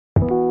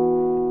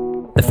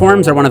The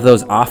forearms are one of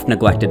those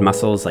oft-neglected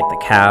muscles like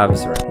the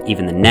calves or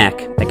even the neck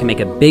that can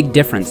make a big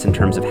difference in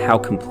terms of how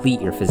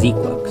complete your physique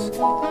looks.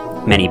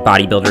 Many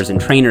bodybuilders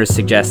and trainers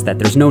suggest that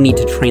there's no need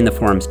to train the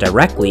forearms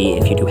directly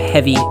if you do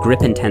heavy,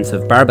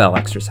 grip-intensive barbell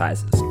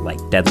exercises like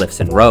deadlifts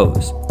and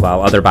rows,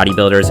 while other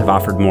bodybuilders have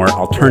offered more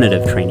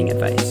alternative training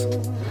advice.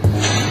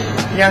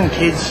 Young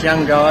kids,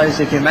 young guys,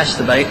 if you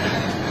masturbate,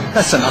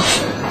 that's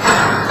enough.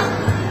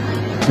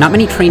 Not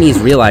many trainees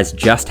realize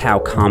just how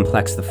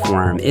complex the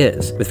forearm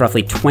is, with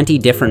roughly 20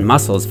 different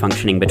muscles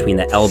functioning between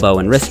the elbow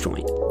and wrist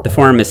joint. The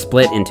forearm is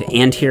split into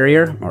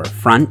anterior, or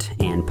front,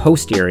 and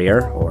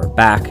posterior, or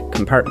back,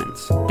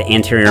 compartments. The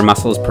anterior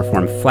muscles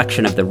perform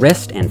flexion of the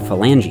wrist and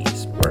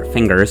phalanges, or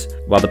fingers,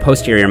 while the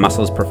posterior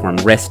muscles perform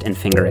wrist and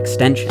finger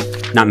extension.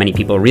 Not many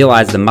people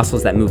realize the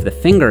muscles that move the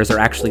fingers are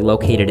actually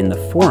located in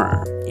the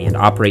forearm, and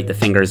operate the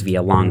fingers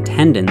via long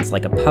tendons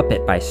like a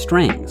puppet by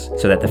strings,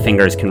 so that the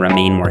fingers can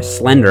remain more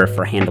slender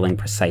for handling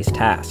precise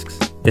tasks.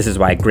 This is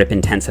why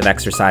grip-intensive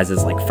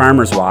exercises like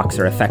farmer's walks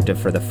are effective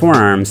for the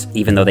forearms,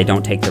 even though they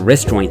don't take the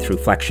wrist joint through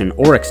flexion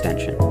or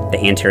extension. The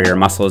anterior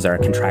muscles are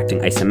contracting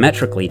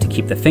isometrically to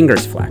keep the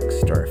fingers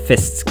flexed, or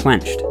fists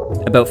clenched.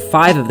 About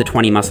 5 of the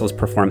 20 muscles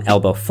perform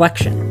elbow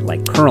flexion,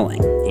 like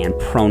curling, and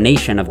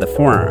pronation of the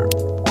forearm.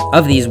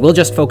 Of these, we'll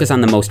just focus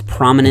on the most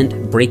prominent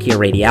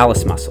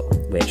brachioradialis muscle,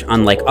 which,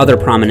 unlike other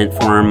prominent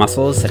forearm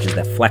muscles, such as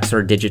the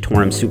flexor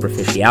digitorum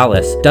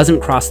superficialis,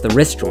 doesn't cross the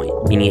wrist joint,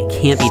 meaning it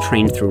can't be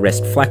trained through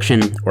wrist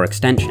flexion or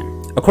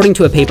extension. According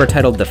to a paper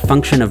titled The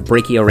Function of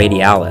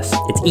Brachioradialis,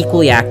 it's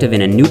equally active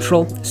in a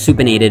neutral,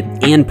 supinated,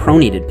 and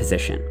pronated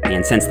position.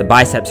 And since the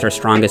biceps are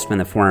strongest when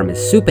the forearm is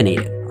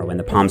supinated, or when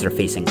the palms are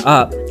facing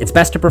up, it's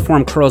best to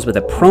perform curls with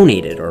a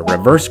pronated or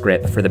reverse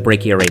grip for the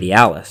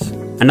brachioradialis.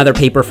 Another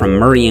paper from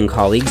Murray and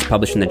colleagues,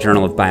 published in the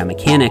Journal of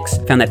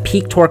Biomechanics, found that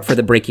peak torque for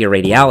the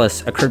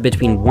brachioradialis occurred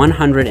between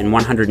 100 and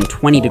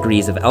 120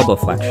 degrees of elbow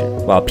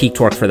flexion, while peak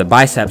torque for the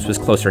biceps was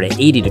closer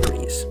to 80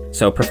 degrees.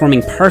 So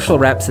performing partial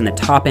reps in the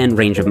top-end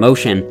range of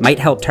motion might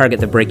help target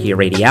the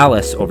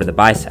brachioradialis over the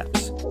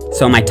biceps.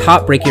 So my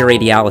top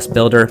brachioradialis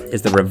builder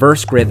is the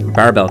reverse grip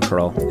barbell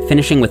curl,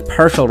 finishing with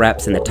partial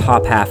reps in the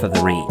top half of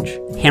the range.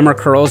 Hammer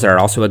curls are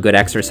also a good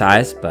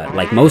exercise, but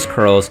like most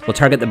curls, will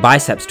target the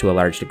biceps to a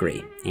large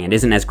degree, and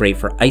isn't as great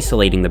for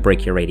isolating the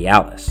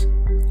brachioradialis.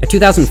 A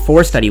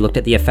 2004 study looked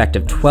at the effect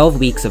of 12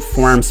 weeks of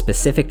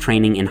forearm-specific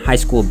training in high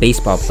school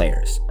baseball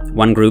players.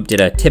 One group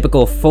did a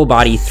typical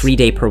full-body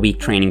 3-day-per-week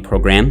training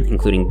program,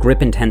 including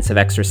grip-intensive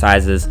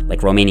exercises like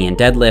Romanian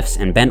deadlifts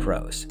and bent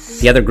rows.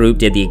 The other group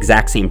did the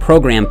exact same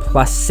program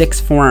plus 6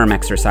 forearm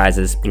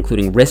exercises,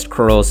 including wrist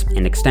curls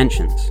and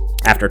extensions.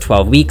 After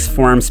 12 weeks,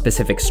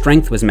 forearm-specific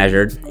strength was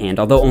measured, and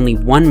although only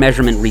one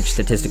measurement reached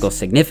statistical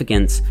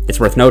significance, it's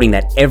worth noting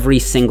that every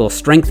single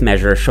strength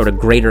measure showed a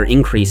greater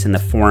increase in the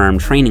forearm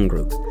training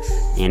group.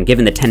 And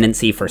given the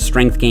tendency for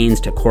strength gains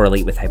to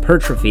correlate with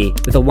hypertrophy,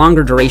 with a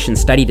longer duration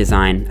study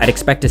design, I'd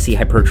expect to see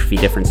hypertrophy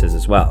differences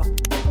as well.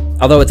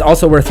 Although it's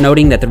also worth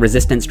noting that the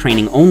resistance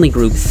training only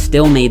group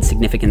still made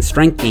significant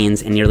strength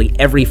gains in nearly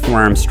every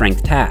forearm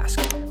strength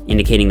task,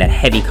 indicating that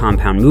heavy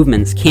compound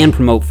movements can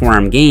promote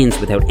forearm gains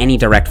without any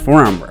direct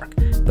forearm work,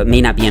 but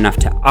may not be enough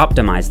to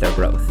optimize their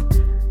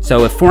growth.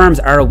 So if forearms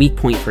are a weak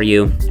point for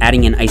you,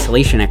 adding in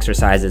isolation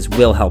exercises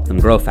will help them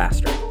grow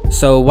faster.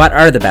 So what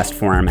are the best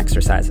forearm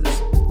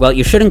exercises? Well,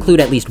 you should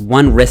include at least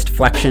one wrist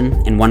flexion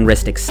and one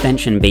wrist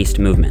extension based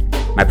movement.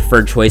 My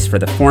preferred choice for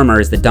the former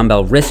is the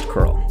dumbbell wrist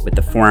curl, with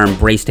the forearm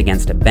braced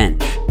against a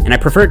bench. And I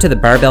prefer it to the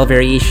barbell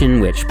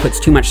variation, which puts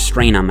too much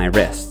strain on my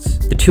wrists.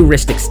 The 2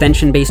 wrist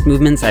extension based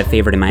movements I've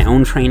favored in my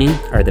own training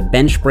are the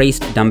bench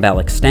braced dumbbell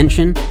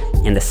extension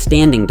and the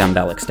standing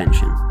dumbbell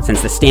extension.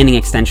 Since the standing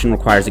extension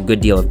requires a good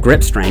deal of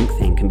grip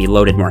strength and can be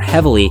loaded more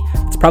heavily,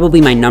 it's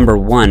probably my number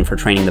 1 for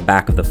training the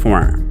back of the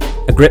forearm.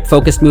 A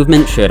grip-focused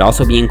movement should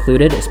also be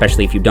included,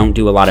 especially if you don't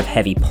do a lot of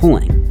heavy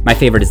pulling. My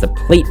favorite is the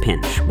plate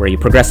pinch, where you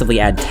progressively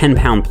add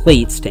 10-pound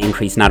plates to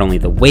increase not only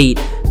the weight,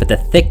 but the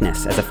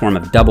thickness as a form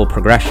of double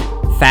progression.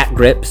 Fat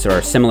grips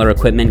or similar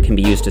equipment can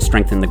be used to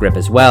strengthen the grip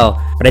as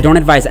well, but I don't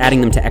advise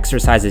adding them to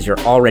exercises you're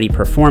already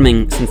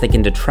performing since they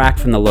can detract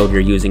from the load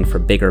you're using for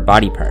bigger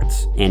body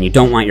parts, and you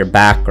don't want your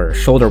back or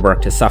shoulder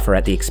work to suffer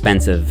at the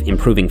expense of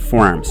improving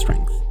forearm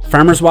strength.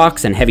 Farmer's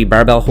walks and heavy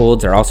barbell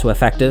holds are also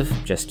effective.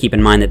 Just keep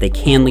in mind that they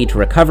can lead to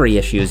recovery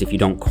issues if you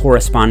don't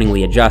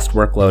correspondingly adjust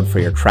workload for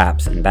your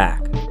traps and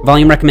back.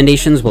 Volume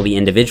recommendations will be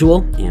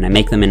individual, and I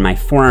make them in my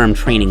forearm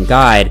training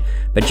guide,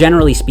 but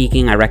generally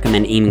speaking, I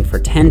recommend aiming for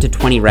 10 to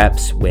 20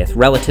 reps with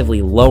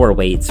relatively lower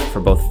weights for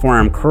both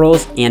forearm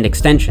curls and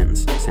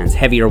extensions, since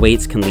heavier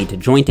weights can lead to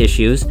joint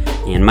issues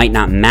and might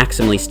not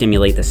maximally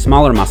stimulate the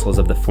smaller muscles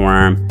of the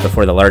forearm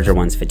before the larger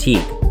ones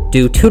fatigue.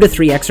 Do 2 to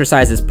 3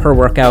 exercises per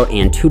workout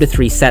and 2 to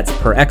 3 sets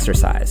per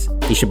exercise.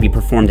 These should be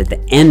performed at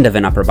the end of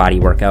an upper body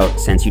workout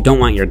since you don't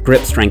want your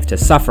grip strength to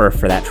suffer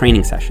for that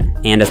training session.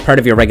 And as part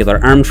of your regular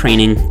arm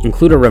training,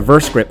 include a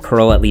reverse grip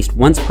curl at least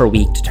once per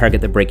week to target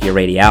the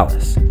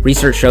brachioradialis.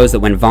 Research shows that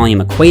when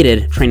volume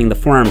equated, training the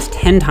forearms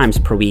 10 times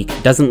per week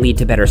doesn't lead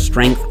to better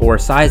strength or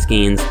size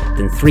gains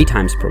than 3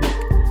 times per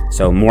week.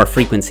 so more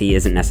frequency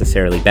isn't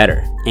necessarily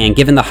better. And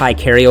given the high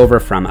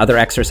carryover from other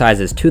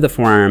exercises to the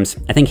forearms,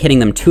 I think hitting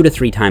them 2 to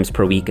 3 times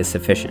per week is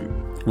sufficient.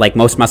 Like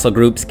most muscle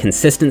groups,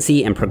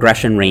 consistency and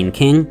progression reign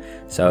king,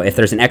 so if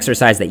there's an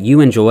exercise that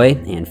you enjoy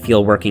and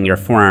feel working your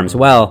forearms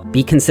well,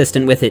 be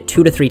consistent with it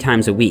 2 to 3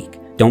 times a week.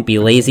 Don't be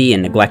lazy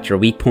and neglect your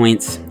weak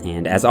points,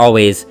 and as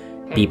always,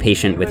 be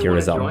patient with your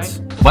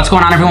results. What's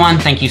going on, everyone?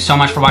 Thank you so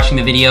much for watching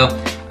the video.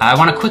 I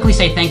want to quickly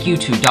say thank you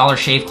to Dollar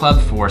Shave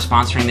Club for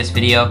sponsoring this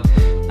video.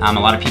 A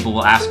lot of people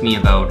will ask me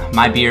about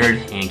my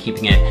beard and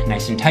keeping it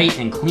nice and tight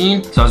and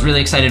clean. So I was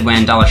really excited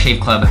when Dollar Shave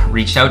Club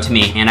reached out to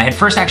me, and I had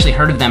first actually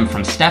heard of them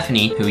from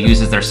Stephanie, who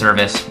uses their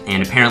service,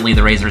 and apparently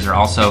the razors are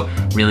also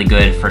really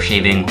good for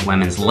shaving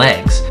women's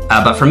legs.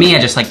 But for me,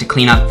 I just like to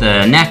clean up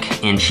the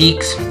neck and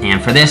cheeks,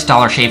 and for this,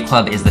 Dollar Shave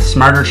Club is the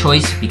smarter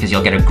choice because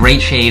you'll get a great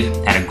shave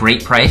at a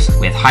great price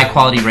with high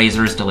quality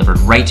razors delivered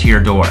right to your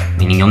door,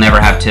 meaning you'll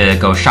never have to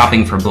go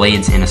shopping for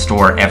blades in a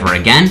store ever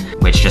again,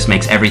 which just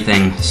makes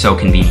everything so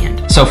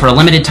convenient. So for a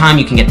limited time,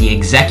 you can get the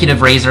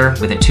executive razor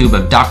with a tube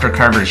of Dr.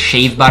 Carver's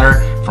shave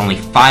butter for only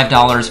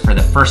 $5 for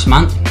the first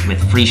month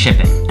with free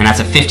shipping. And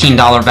that's a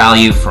 $15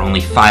 value for only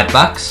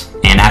 $5.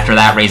 And after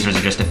that, razors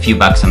are just a few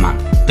bucks a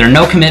month. There are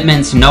no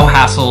commitments, no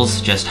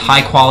hassles, just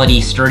high quality,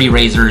 sturdy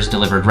razors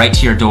delivered right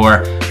to your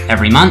door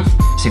every month.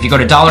 So if you go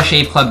to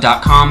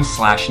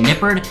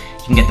dollarshaveclub.com/Nippard, you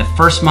can get the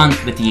first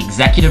month with the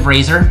executive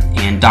razor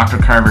and Dr.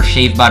 Carver's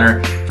shave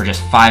butter for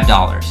just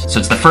 $5. So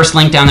it's the first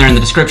link down there in the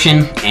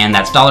description, and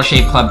that's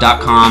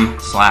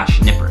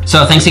dollarshaveclub.com/Nippard.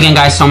 So thanks again,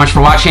 guys, so much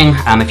for watching.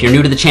 If you're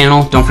new to the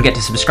channel, don't forget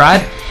to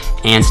subscribe.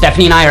 And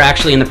Stephanie and I are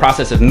actually in the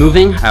process of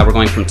moving. We're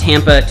going from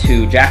Tampa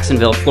to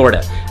Jacksonville,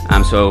 Florida.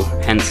 So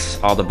hence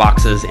all the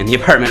boxes in the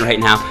apartment right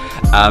now.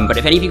 But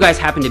if any of you guys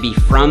happen to be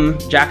from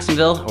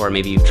Jacksonville, or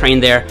maybe you've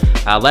trained there,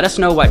 let us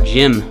know what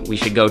gym we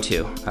should go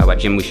to, what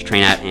gym we should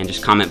train at, and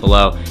just comment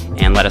below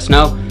and let us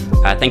know.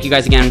 Thank you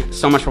guys again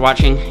so much for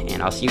watching,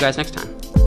 and I'll see you guys next time.